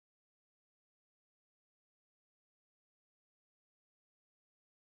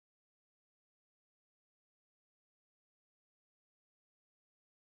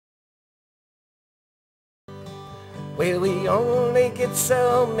Well, we only get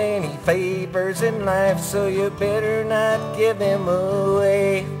so many favors in life, so you better not give them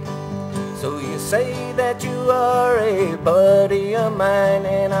away. So you say that you are a buddy of mine,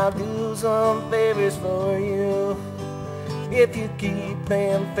 and I'll do some favors for you. If you keep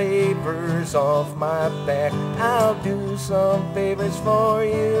them favors off my back, I'll do some favors for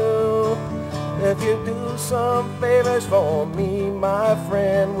you. If you do some favors for me, my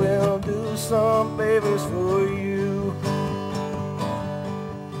friend, we'll do some favors for you.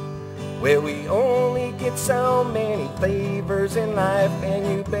 Well, we only get so many favors in life, and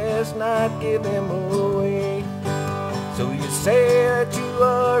you best not give them away. So you say that you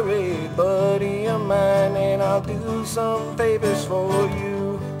are a buddy of mine, and I'll do some favors for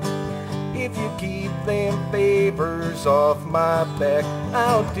you. If you keep them favors off my back,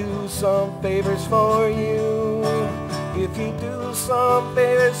 I'll do some favors for you. If you do some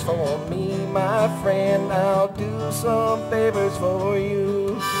favors for me, my friend, I'll do some favors for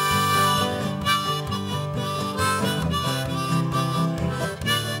you.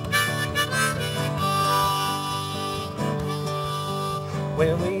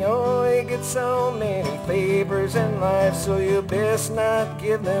 Well, we only get so many favors in life, so you best not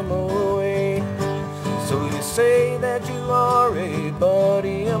give them away. So you say that you are a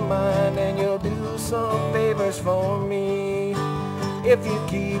buddy of mine, and you'll do some favors for me. If you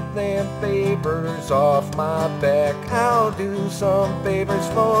keep them favors off my back, I'll do some favors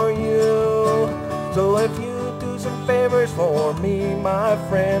for you. So if you do some favors for me, my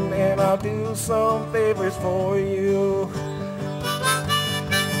friend, and I'll do some favors for you.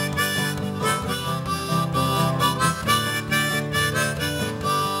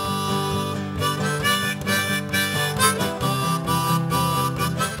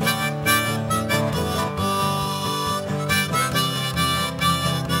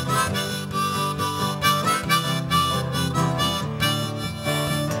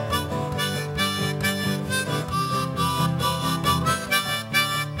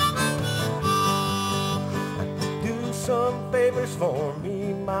 Some favors for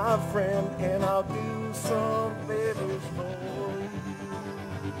me, my friend, and I'll do some favors for you.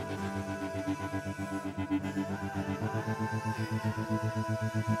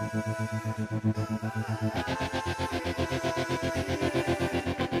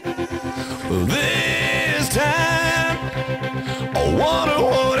 This time I wonder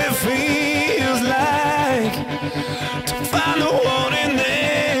what it feels like to find the one in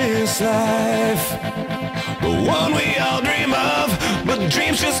this life, the one we all dream of, but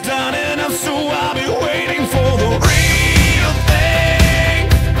dreams just aren't enough. So I'll be waiting for the real thing.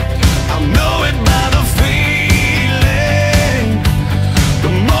 I'll know it by the feeling, the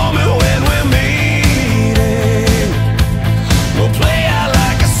moment when we're meeting. We'll play out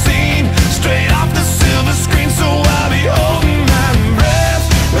like a scene straight off the silver screen. So I'll be holding my breath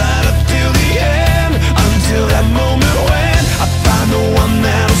right up till the end, until that moment when I find the one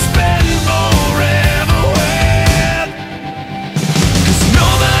that'll spend forever with. 'Cause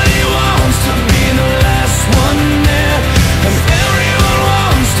nobody wants to be the last one there.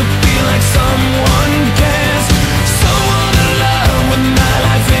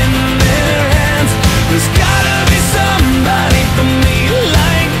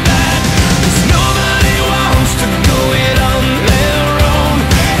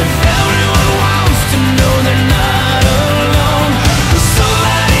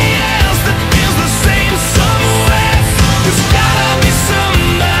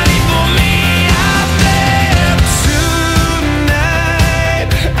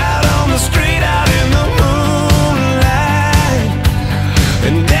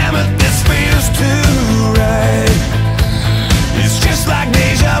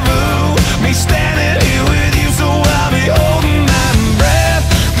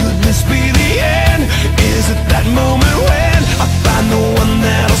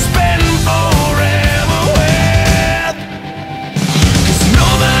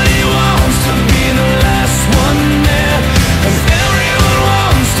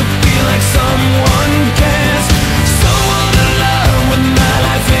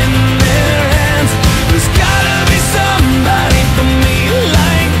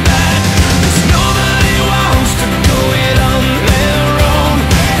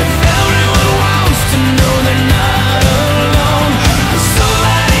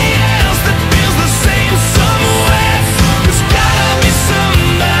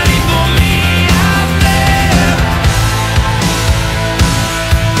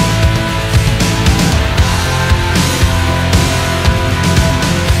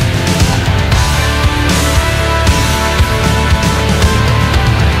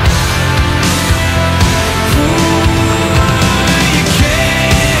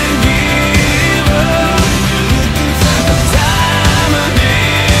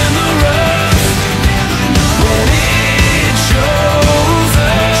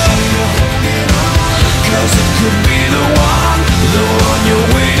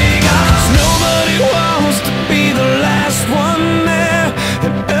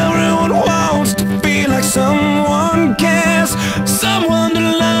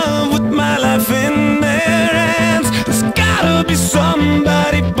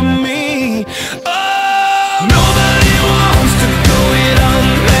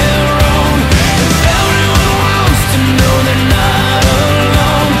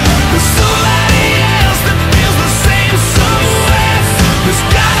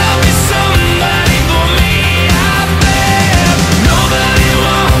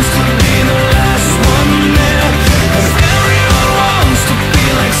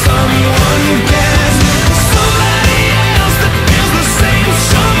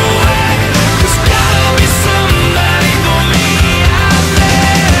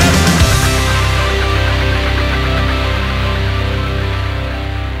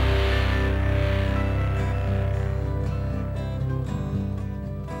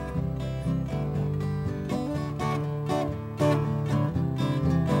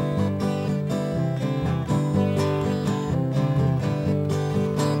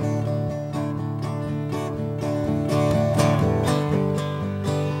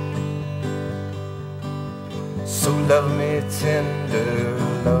 So love me tender,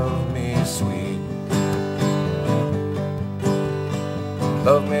 love me sweet.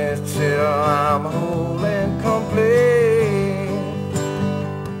 Love me till I'm whole and complete.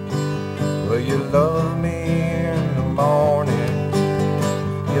 Well, you love me in the morning,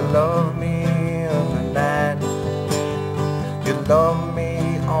 you love me in the night, you love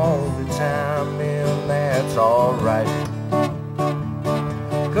me all the time, and that's alright.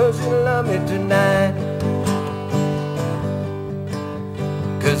 'Cause you love me tonight.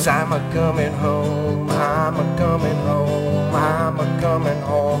 'Cause I'm a-coming home, I'm a-coming home, I'm a-coming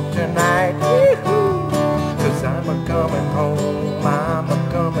home tonight. 'Cause I'm a-coming home, I'm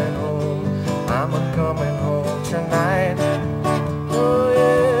a-coming home, I'm a-coming home tonight. Oh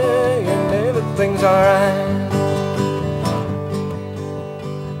yeah, and everything's alright.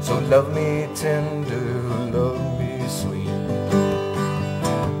 So love me tender, love me sweet.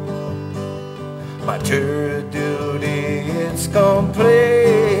 My jury duty, it's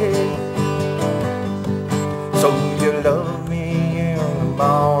complete. So you love me in the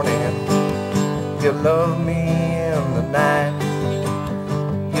morning, you love me in the night,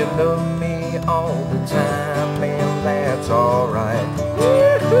 you love me all the time, and that's alright.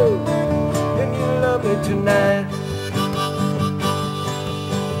 And you love me tonight.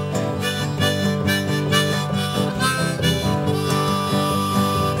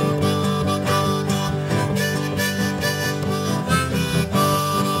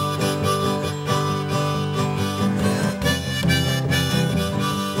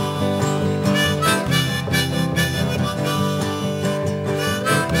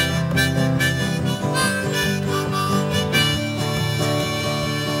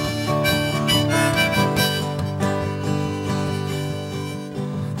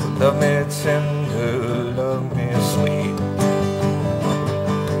 Love me tender, love me sweet.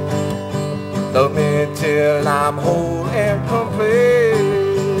 Love me till I'm whole and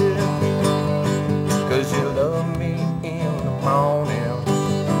complete. 'Cause you love me in the morning,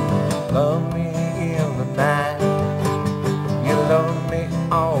 love me in the night, you love me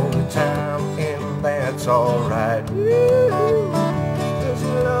all the time, and that's alright.